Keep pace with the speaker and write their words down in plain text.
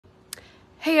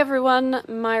Hey everyone,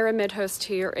 Myra Medhurst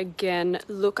here again.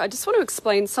 Look, I just want to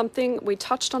explain something. We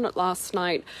touched on it last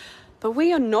night, but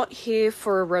we are not here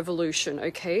for a revolution,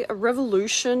 okay? A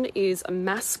revolution is a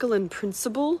masculine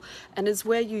principle and is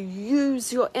where you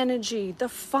use your energy, the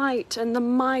fight and the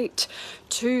might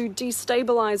to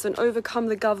destabilize and overcome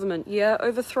the government,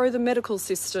 overthrow the medical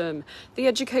system, the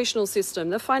educational system,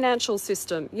 the financial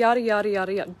system, yada, yada,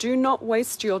 yada, yada. Do not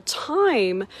waste your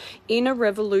time in a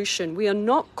revolution. We are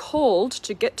not called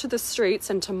to get to the streets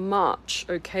and to march,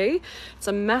 okay? It's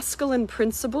a masculine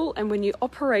principle, and when you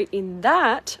operate in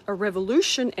that, a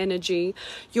revolution energy,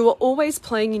 you are always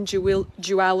playing in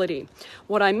duality.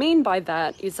 What I mean by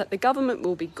that is that the government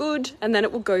will be good, and then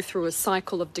it will go through a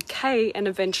cycle of decay, and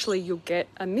eventually you'll get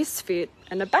a misfit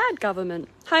and a bad government.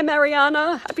 Hi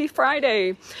Mariana, happy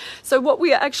Friday. So what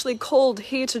we are actually called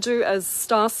here to do as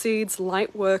starseeds,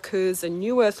 light workers and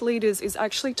new earth leaders is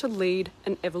actually to lead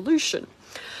an evolution.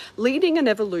 Leading an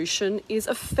evolution is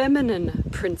a feminine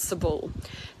principle.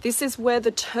 This is where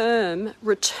the term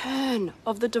return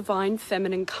of the divine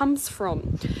feminine comes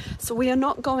from. So we are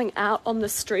not going out on the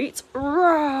streets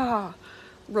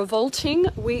revolting.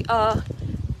 We are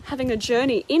having a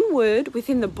journey inward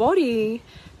within the body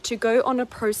to go on a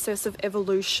process of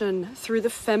evolution through the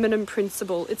feminine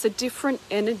principle. It's a different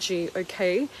energy,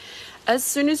 okay? As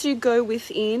soon as you go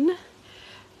within,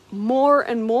 more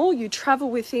and more you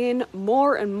travel within,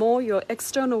 more and more your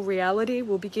external reality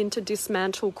will begin to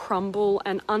dismantle, crumble,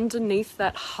 and underneath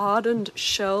that hardened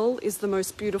shell is the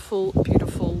most beautiful,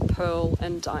 beautiful pearl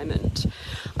and diamond.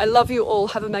 I love you all.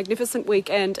 Have a magnificent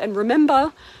weekend. And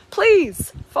remember,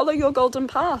 please follow your golden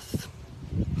path.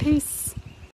 Peace.